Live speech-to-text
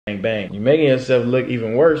Bang, bang. You're making yourself look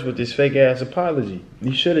even worse with this fake ass apology.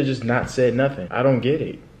 You should have just not said nothing. I don't get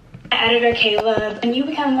it. Editor Caleb, when you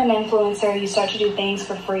become an influencer, you start to do things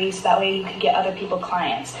for free so that way you can get other people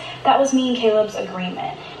clients. That was me and Caleb's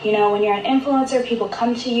agreement. You know, when you're an influencer, people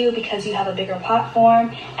come to you because you have a bigger platform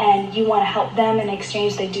and you want to help them. In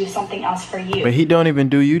exchange, they do something else for you. But he don't even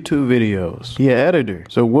do YouTube videos. He an editor.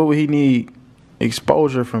 So what would he need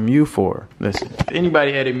exposure from you for? Listen, if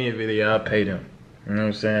anybody edit me a video, I'll pay them. You know what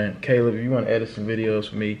I'm saying? Caleb, if you want to edit some videos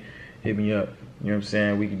for me, hit me up. You know what I'm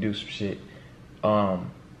saying? We can do some shit.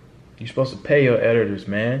 You're supposed to pay your editors,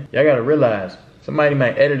 man. Y'all gotta realize, somebody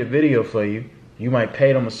might edit a video for you. You might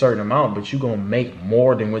pay them a certain amount, but you gonna make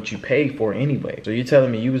more than what you paid for anyway. So you're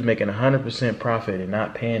telling me you was making 100% profit and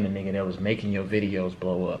not paying the nigga that was making your videos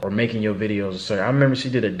blow up or making your videos a certain. I remember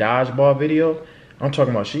she did a dodgeball video. I'm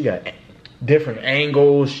talking about she got different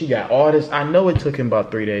angles. She got all this. I know it took him about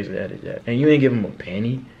 3 days to edit that. And you ain't give him a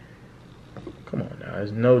penny. Come on now,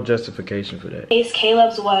 there's no justification for that.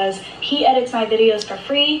 Caleb's was, he edits my videos for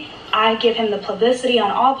free. I give him the publicity on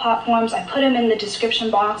all platforms. I put him in the description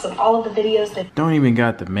box of all of the videos that don't even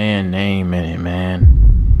got the man name in it,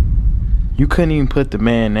 man. You couldn't even put the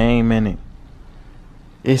man name in it.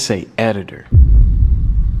 It's a editor.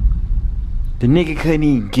 The nigga couldn't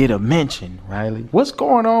even get a mention, Riley. What's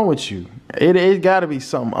going on with you? It gotta be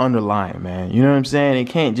something underlying, man. You know what I'm saying? It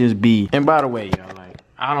can't just be. And by the way, y'all, like,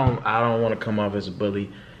 I don't want to come off as a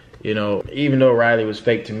bully. You know, even though Riley was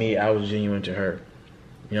fake to me, I was genuine to her.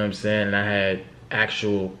 You know what I'm saying? And I had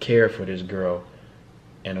actual care for this girl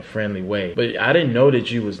in a friendly way. But I didn't know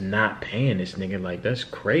that you was not paying this nigga. Like, that's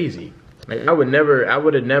crazy. Like, I would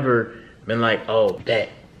have never been like, oh, that,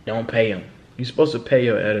 don't pay him. You're supposed to pay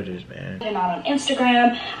your editors, man. I'm out on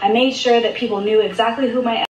Instagram. I made sure that people knew exactly who my